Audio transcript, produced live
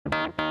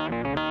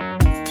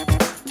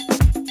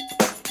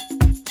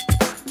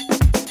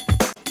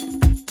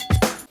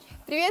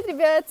Привет,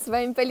 ребят! С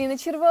вами Полина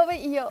Червова,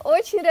 и я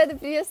очень рада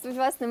приветствовать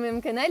вас на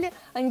моем канале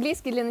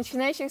 «Английский для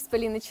начинающих» с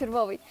Полиной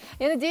Червовой.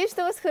 Я надеюсь,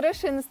 что у вас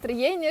хорошее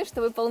настроение, что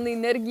вы полны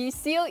энергии и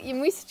сил, и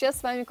мы сейчас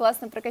с вами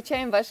классно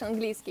прокачаем ваш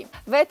английский.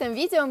 В этом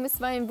видео мы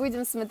с вами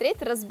будем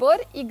смотреть разбор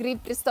 «Игры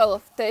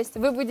престолов», то есть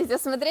вы будете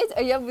смотреть,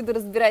 а я буду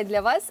разбирать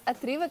для вас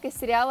отрывок из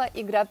сериала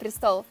 «Игра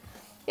престолов».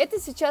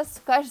 Это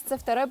сейчас, кажется,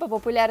 второй по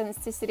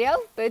популярности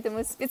сериал,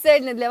 поэтому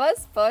специально для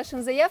вас, по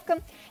вашим заявкам,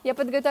 я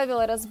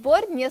подготовила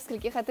разбор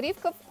нескольких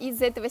отрывков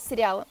из этого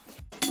сериала.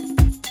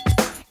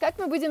 Как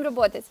мы будем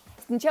работать?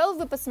 Сначала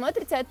вы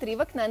посмотрите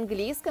отрывок на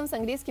английском с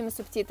английскими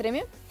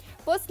субтитрами.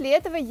 После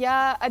этого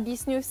я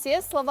объясню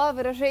все слова,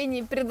 выражения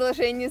и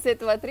предложения из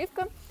этого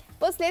отрывка.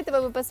 После этого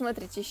вы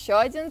посмотрите еще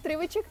один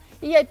отрывочек,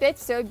 и я опять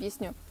все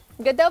объясню.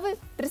 Готовы?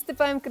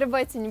 Приступаем к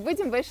работе, не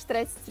будем больше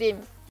тратить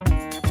время.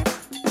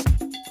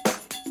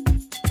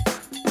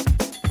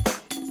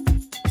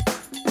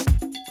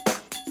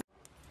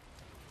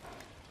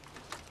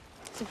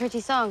 It's a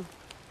pretty song.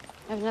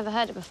 I've never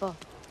heard it before.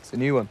 It's a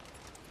new one.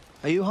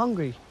 Are you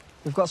hungry?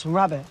 We've got some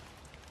rabbit.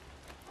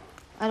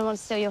 I don't want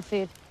to steal your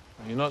food.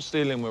 You're not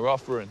stealing, we're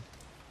offering.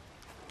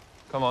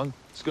 Come on,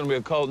 it's gonna be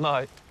a cold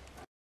night.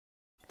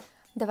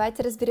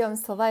 Давайте разберем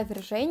слова и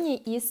выражения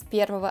из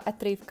первого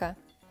отрывка.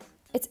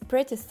 It's a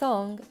pretty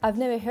song. I've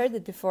never heard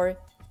it before.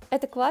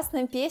 Это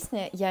классная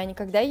песня, я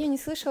никогда ее не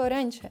слышала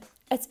раньше.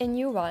 It's a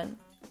new one.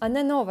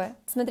 Она новая.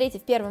 Смотрите,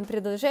 в первом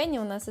предложении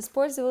у нас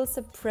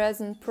использовался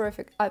present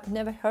perfect. I've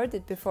never heard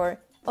it before.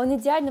 Он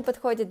идеально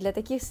подходит для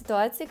таких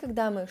ситуаций,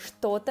 когда мы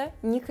что-то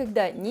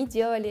никогда не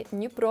делали,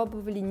 не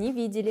пробовали, не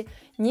видели,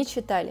 не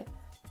читали.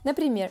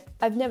 Например,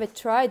 I've never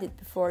tried it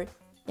before.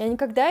 Я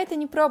никогда это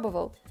не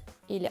пробовал.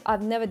 Или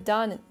I've never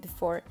done it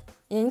before.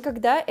 Я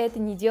никогда это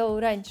не делал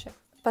раньше.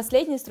 В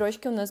последней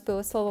строчке у нас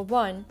было слово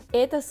one.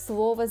 Это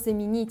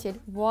слово-заменитель.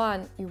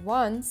 One и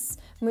once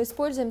мы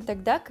используем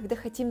тогда, когда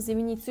хотим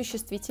заменить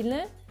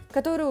существительное,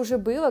 которое уже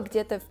было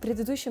где-то в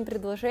предыдущем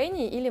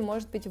предложении или,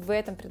 может быть, в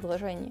этом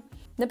предложении.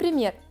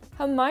 Например,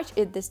 how much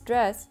is this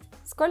dress?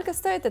 Сколько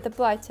стоит это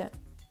платье?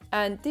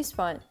 And this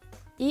one.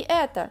 И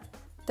это.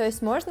 То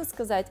есть можно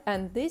сказать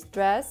and this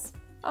dress,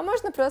 а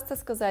можно просто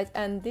сказать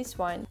and this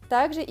one.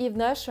 Также и в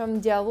нашем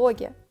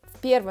диалоге. В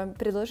первом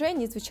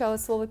предложении звучало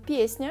слово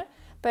 «песня»,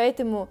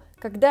 поэтому,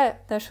 когда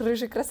наш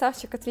рыжий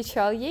красавчик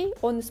отвечал ей,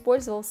 он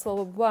использовал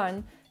слово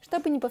one,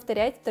 чтобы не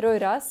повторять второй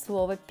раз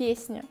слово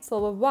 «песня».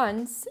 Слово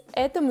once –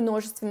 это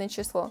множественное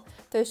число,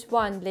 то есть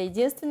one для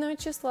единственного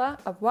числа,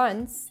 а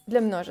once для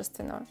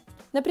множественного.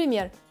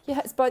 Например, he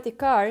has bought a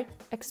car,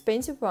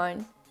 expensive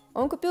one.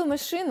 Он купил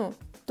машину,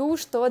 ту,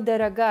 что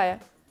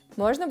дорогая.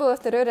 Можно было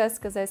второй раз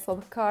сказать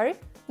слово car,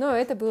 но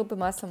это было бы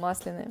масло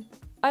масляное.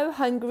 I'm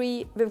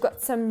hungry, we've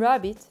got some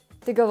rabbit.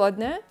 Ты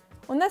голодная?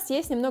 У нас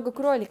есть немного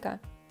кролика.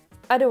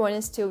 I don't want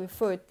to steal your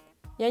food.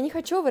 Я не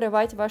хочу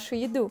воровать вашу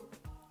еду.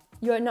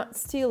 You are not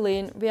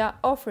stealing, we are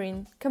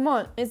offering. Come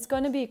on, it's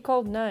gonna be a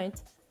cold night.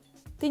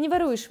 Ты не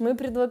воруешь, мы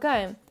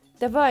предлагаем.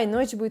 Давай,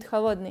 ночь будет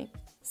холодной.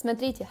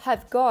 Смотрите,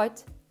 have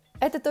got –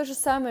 это то же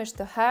самое,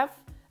 что have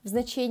в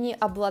значении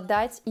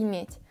обладать,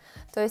 иметь.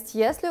 То есть,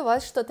 если у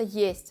вас что-то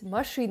есть,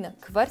 машина,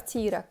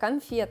 квартира,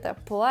 конфета,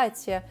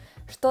 платье,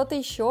 что-то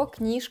еще,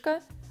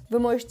 книжка, вы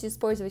можете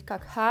использовать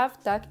как have,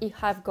 так и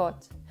have got.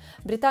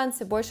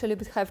 Британцы больше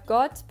любят have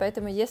got,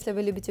 поэтому если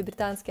вы любите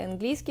британский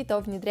английский, то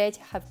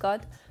внедряйте have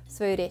got в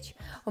свою речь.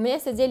 У меня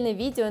есть отдельное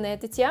видео на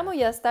эту тему,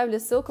 я оставлю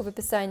ссылку в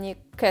описании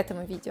к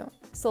этому видео.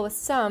 Слово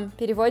some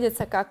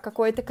переводится как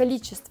какое-то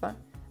количество.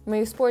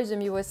 Мы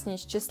используем его с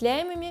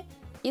неисчисляемыми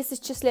и с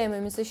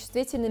исчисляемыми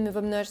существительными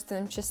во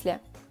множественном числе.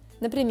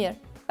 Например,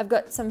 I've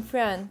got some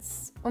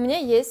friends. У меня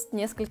есть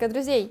несколько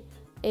друзей.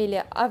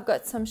 Или I've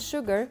got some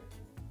sugar.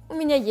 У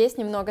меня есть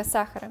немного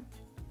сахара.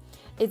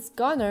 It's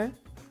gonna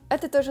 –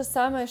 это то же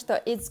самое, что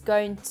it's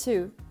going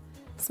to.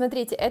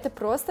 Смотрите, это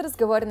просто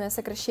разговорное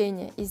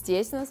сокращение, и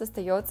здесь у нас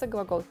остается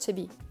глагол to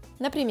be.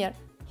 Например,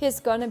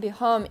 he's gonna be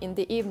home in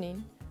the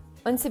evening.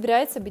 Он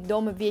собирается быть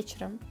дома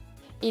вечером.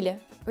 Или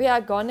we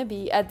are gonna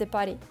be at the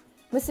party.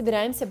 Мы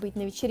собираемся быть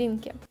на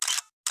вечеринке.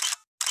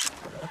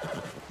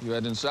 You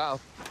heading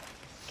south?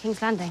 King's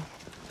Landing.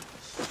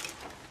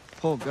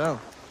 Poor girl.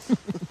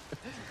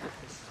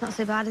 Not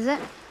so bad, is it?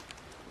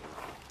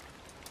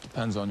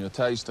 Depends on your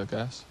taste, I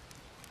guess.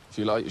 If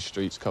you like your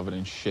streets covered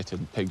in shit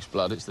and pig's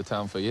blood, it's the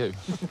town for you.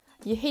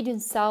 You heading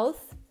south?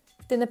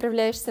 Ты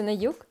направляешься на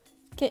юг?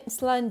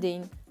 King's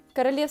Landing.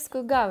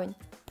 Королевскую гавань.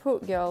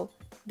 Poor girl.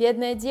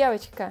 Бедная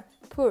девочка.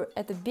 Poor –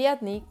 это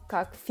бедный,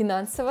 как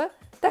финансово,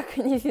 так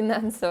и не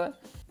финансово.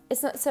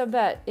 It's not so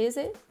bad, is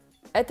it?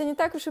 Это не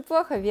так уж и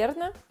плохо,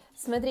 верно?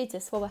 Смотрите,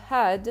 слово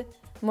had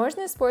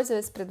можно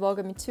использовать с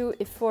предлогами to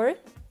и for,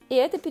 и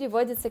это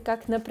переводится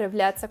как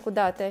направляться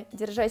куда-то,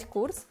 держать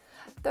курс,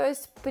 то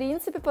есть в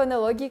принципе по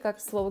аналогии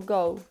как слово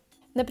go.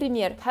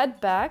 Например, head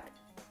back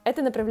 –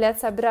 это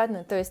направляться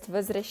обратно, то есть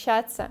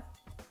возвращаться.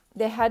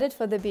 They headed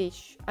for the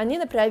beach. Они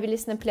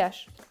направились на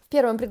пляж. В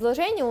первом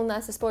предложении у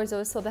нас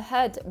использовалось слово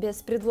head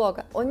без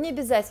предлога. Он не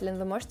обязателен,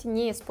 вы можете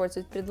не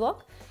использовать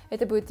предлог.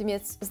 Это будет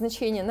иметь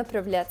значение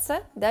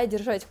направляться, да,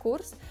 держать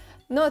курс.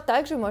 Но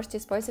также можете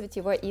использовать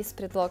его и с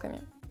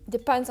предлогами.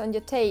 Depends on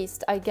your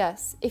taste, I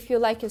guess. If you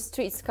like your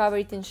streets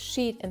covered in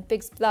shit and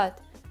pig's blood,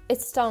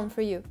 it's town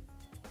for you.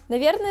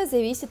 Наверное,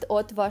 зависит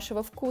от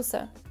вашего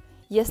вкуса.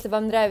 Если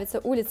вам нравятся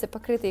улицы,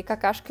 покрытые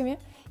какашками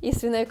и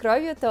свиной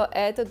кровью, то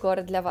это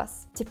город для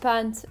вас.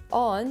 Depends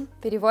on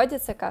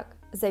переводится как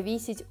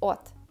зависеть от.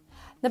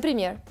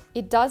 Например,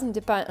 it doesn't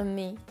depend on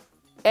me.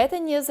 Это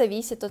не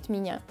зависит от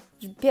меня.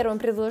 В первом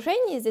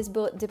предложении здесь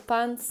было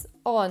depends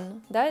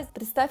on, да,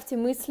 представьте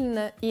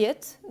мысленно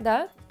it,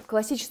 да, в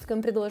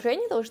классическом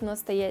предложении должно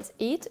стоять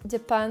it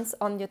depends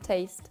on your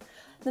taste.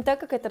 Но так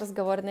как это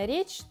разговорная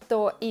речь,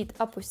 то it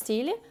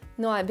опустили,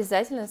 но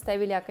обязательно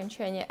ставили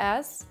окончание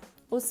s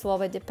у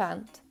слова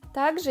depend.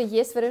 Также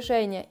есть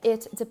выражение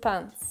it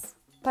depends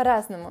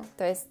по-разному,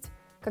 то есть,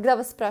 когда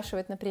вас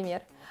спрашивают,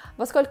 например,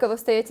 во сколько вы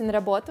встаете на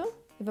работу,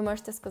 вы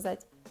можете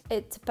сказать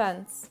it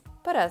depends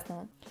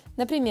по-разному.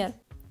 Например,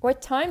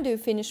 what time do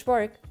you finish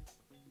work?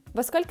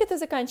 Во сколько ты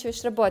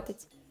заканчиваешь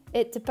работать?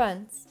 It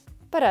depends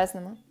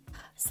по-разному.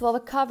 Слово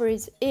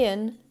covered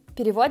in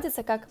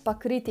переводится как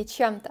покрытый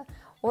чем-то.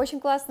 Очень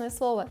классное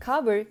слово.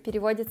 Cover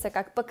переводится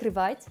как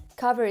покрывать.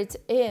 Covered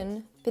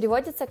in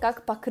переводится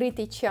как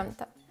покрытый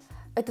чем-то.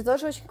 Это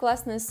тоже очень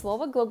классное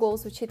слово. Глагол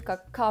звучит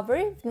как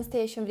cover в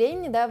настоящем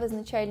времени, да, в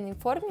изначальной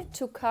форме.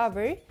 To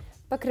cover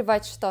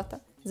покрывать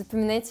что-то.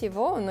 Запоминайте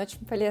его, он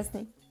очень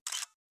полезный.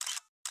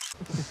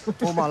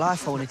 All my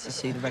life I wanted to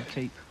see the Red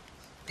Keep,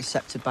 the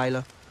Scepter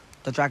Baylor,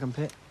 the Dragon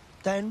Pit.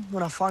 Then,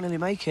 when I finally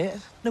make it,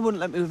 they wouldn't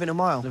let me within a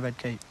mile of the Red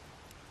Keep.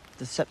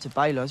 The Scepter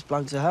Baylor's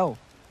blown to hell,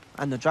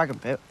 and the Dragon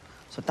Pit,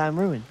 it's a damn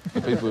ruin.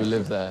 The people who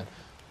live there,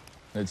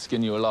 they'd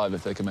skin you alive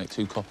if they could make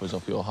 2 coppers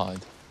off your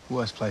hide.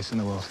 Worst place in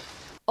the world.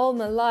 All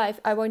my life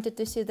I wanted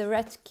to see the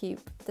Red Keep,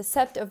 the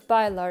Scepter of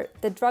Baylor,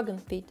 the Dragon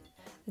Pit.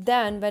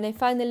 Then, when I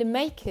finally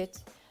make it,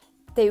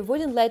 they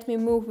wouldn't let me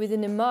move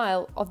within a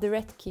mile of the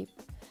Red Keep.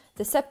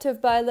 The Scepter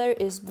of Baylor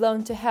is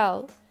blown to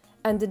hell,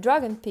 and the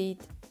Dragon Pit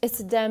is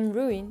a damn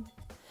ruin.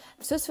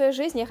 Всю свою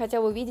жизнь я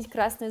хотела увидеть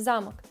Красный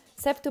замок,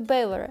 Септу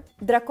Бейлора,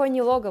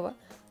 драконье логово,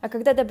 а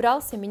когда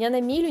добрался, меня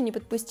на милю не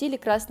подпустили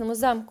к Красному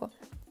замку.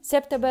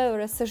 Септа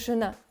Бейлора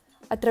сожжена,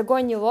 а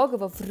драконье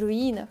логово в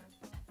руинах.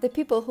 The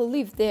people who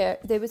live there,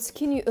 they would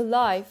skin you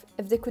alive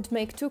if they could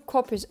make 2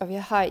 copies of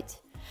your hide.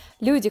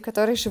 Люди,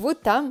 которые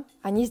живут там,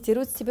 они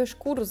сдерут с тебя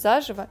шкуру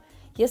заживо,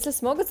 если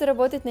смогут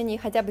заработать на ней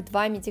хотя бы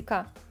 2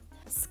 медика.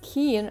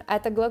 Skin –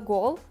 это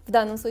глагол, в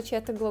данном случае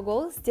это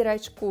глагол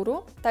 «сдирать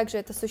шкуру», также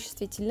это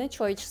существительное,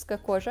 человеческая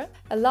кожа.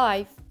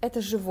 Alive – это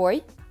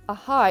живой, а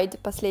hide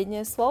 –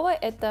 последнее слово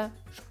 – это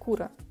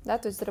шкура, да,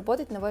 то есть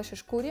заработать на вашей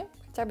шкуре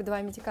хотя бы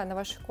 2 медика на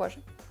вашей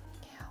коже.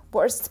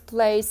 Worst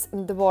place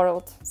in the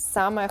world –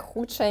 самое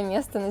худшее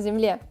место на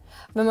земле.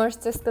 Вы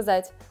можете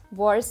сказать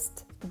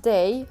worst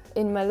day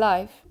in my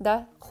life,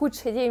 да,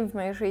 худший день в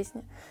моей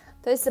жизни.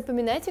 То есть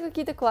запоминайте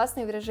какие-то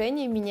классные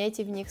выражения,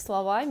 меняйте в них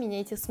слова,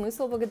 меняйте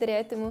смысл благодаря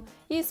этому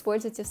и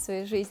используйте в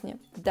своей жизни.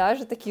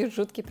 Даже такие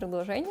жуткие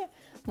предложения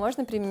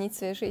можно применить в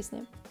своей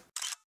жизни.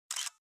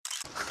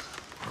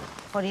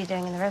 What are you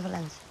doing in the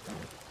Riverlands?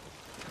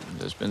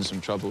 There's been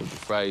some trouble with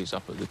the Freys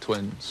up at the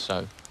Twins,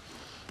 so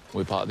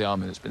we're part of the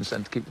army that's been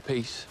sent to keep the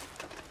peace.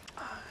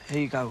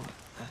 Here you go.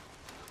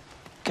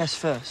 Guess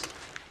first.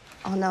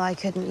 Oh, no, I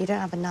couldn't. You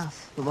don't have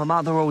enough. But my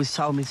mother always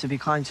told me to be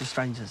kind to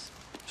strangers.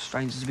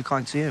 Strangers be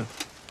kind to you.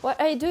 What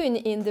are you doing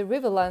in the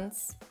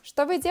Riverlands?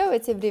 Что вы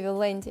делаете в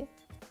Риверленде?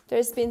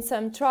 There's been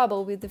some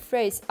trouble with the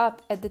Freys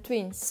up at the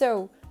Twins,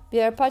 so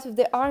we are part of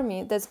the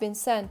army that's been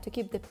sent to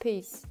keep the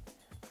peace.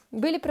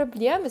 Были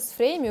проблемы с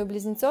Фрейями у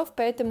близнецов,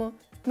 поэтому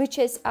мы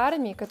часть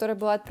армии, которая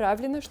была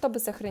отправлена, чтобы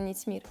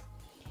сохранить мир.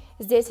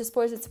 Здесь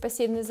используется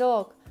пассивный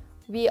залог.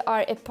 We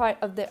are a part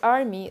of the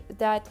army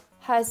that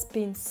has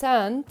been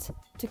sent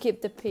to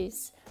keep the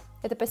peace.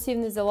 Это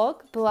пассивный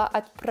залог, была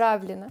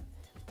отправлена.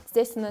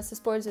 Здесь у нас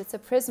используется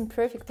present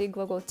perfect и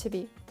глагол to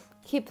be.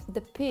 Keep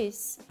the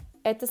peace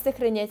 – это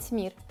сохранять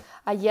мир.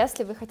 А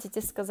если вы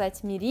хотите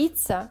сказать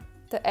мириться,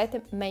 то это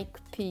make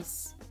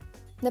peace.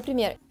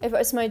 Например, it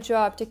was my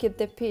job to keep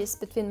the peace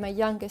between my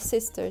younger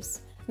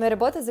sisters. Моя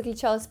работа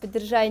заключалась в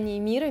поддержании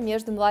мира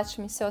между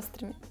младшими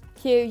сестрами.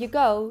 Here you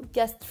go,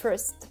 guest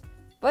first.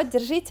 Вот,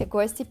 держите,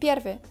 гости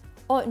первые.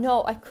 Oh,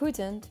 no, I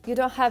couldn't. You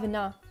don't have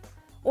enough.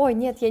 Ой,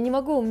 нет, я не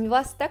могу, у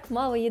вас так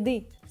мало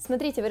еды.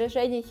 Смотрите,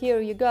 выражение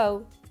here you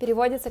go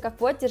переводится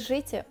как вот,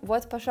 держите,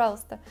 вот,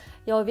 пожалуйста.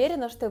 Я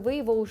уверена, что вы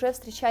его уже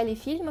встречали в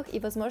фильмах и,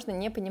 возможно,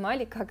 не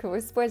понимали, как его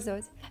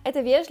использовать. Это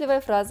вежливая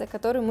фраза,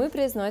 которую мы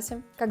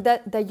произносим, когда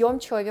даем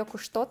человеку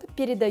что-то,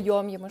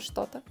 передаем ему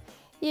что-то.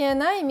 И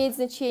она имеет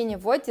значение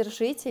вот,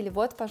 держите, или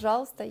вот,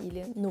 пожалуйста,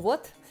 или ну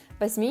вот,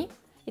 возьми,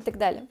 и так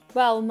далее.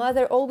 Well,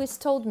 mother always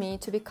told me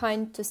to be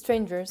kind to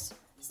strangers.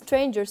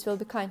 Strangers will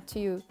be kind to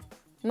you.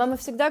 Мама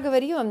всегда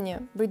говорила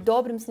мне быть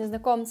добрым с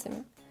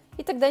незнакомцами,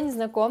 и тогда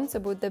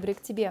незнакомцы будут добры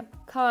к тебе.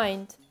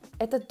 Kind –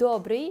 это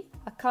добрый,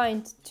 а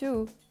kind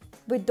to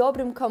 – быть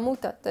добрым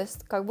кому-то, то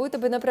есть как будто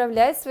бы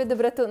направлять свою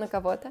доброту на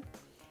кого-то.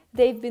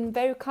 They've been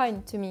very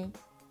kind to me.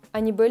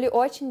 Они были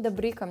очень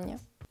добры ко мне.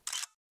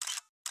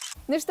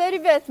 Ну что,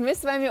 ребят, мы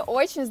с вами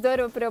очень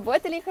здорово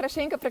поработали и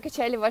хорошенько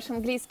прокачали ваш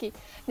английский.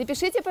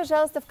 Напишите,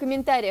 пожалуйста, в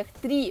комментариях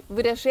 3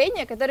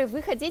 выражения, которые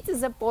вы хотите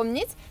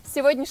запомнить с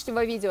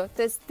сегодняшнего видео.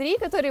 То есть 3,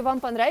 которые вам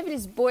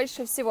понравились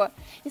больше всего.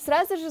 И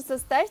сразу же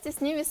составьте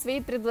с ними свои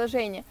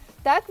предложения.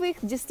 Так вы их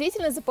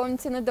действительно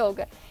запомните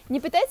надолго. Не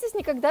пытайтесь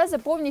никогда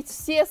запомнить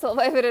все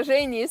слова и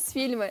выражения из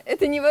фильма.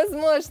 Это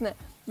невозможно.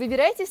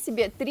 Выбирайте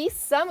себе 3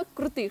 самых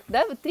крутых,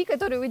 да, вот 3,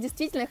 которые вы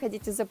действительно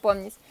хотите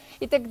запомнить.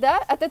 И тогда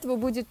от этого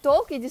будет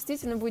толк и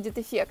действительно будет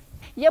эффект.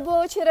 Я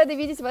была очень рада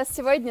видеть вас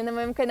сегодня на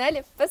моем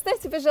канале.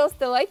 Поставьте,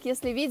 пожалуйста, лайк,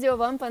 если видео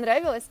вам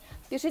понравилось.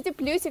 Пишите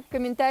плюсик в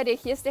комментариях,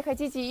 если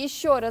хотите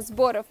еще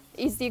разборов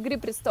из «Игры,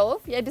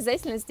 престолов». Я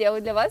обязательно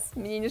сделаю для вас,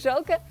 мне не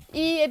жалко.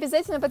 И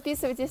обязательно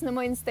подписывайтесь на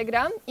мой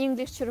инстаграм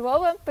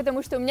englishchervova,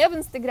 потому что у меня в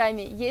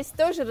инстаграме есть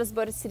тоже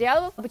разборы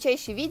сериалов,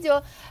 обучающие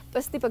видео,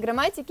 посты по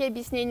грамматике,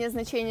 объяснение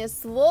значения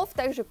слов,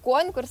 также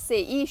конкурсы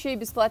и еще и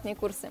бесплатные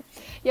курсы.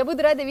 Я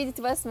буду рада видеть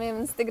вас в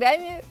моем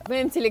инстаграме, в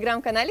моем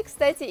телеграм-канале,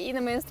 кстати, и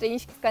на моей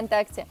страничке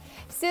ВКонтакте.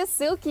 Все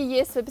ссылки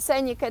есть в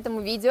описании к этому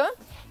видео,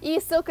 и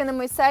ссылка на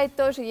мой сайт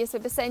тоже есть в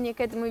описании к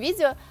этому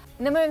видео.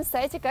 На моем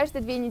сайте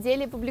каждые 2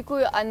 недели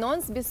публикую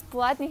анонс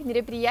бесплатных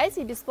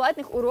мероприятий,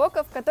 бесплатных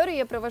уроков, которые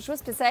я провожу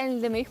специально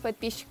для моих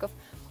подписчиков.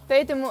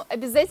 Поэтому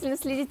обязательно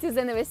следите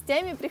за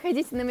новостями,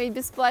 приходите на мои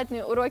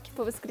бесплатные уроки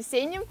по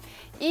воскресеньям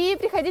и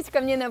приходите ко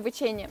мне на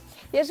обучение.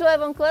 Я желаю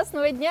вам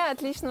классного дня,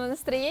 отличного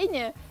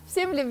настроения,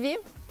 всем любви,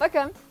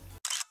 пока!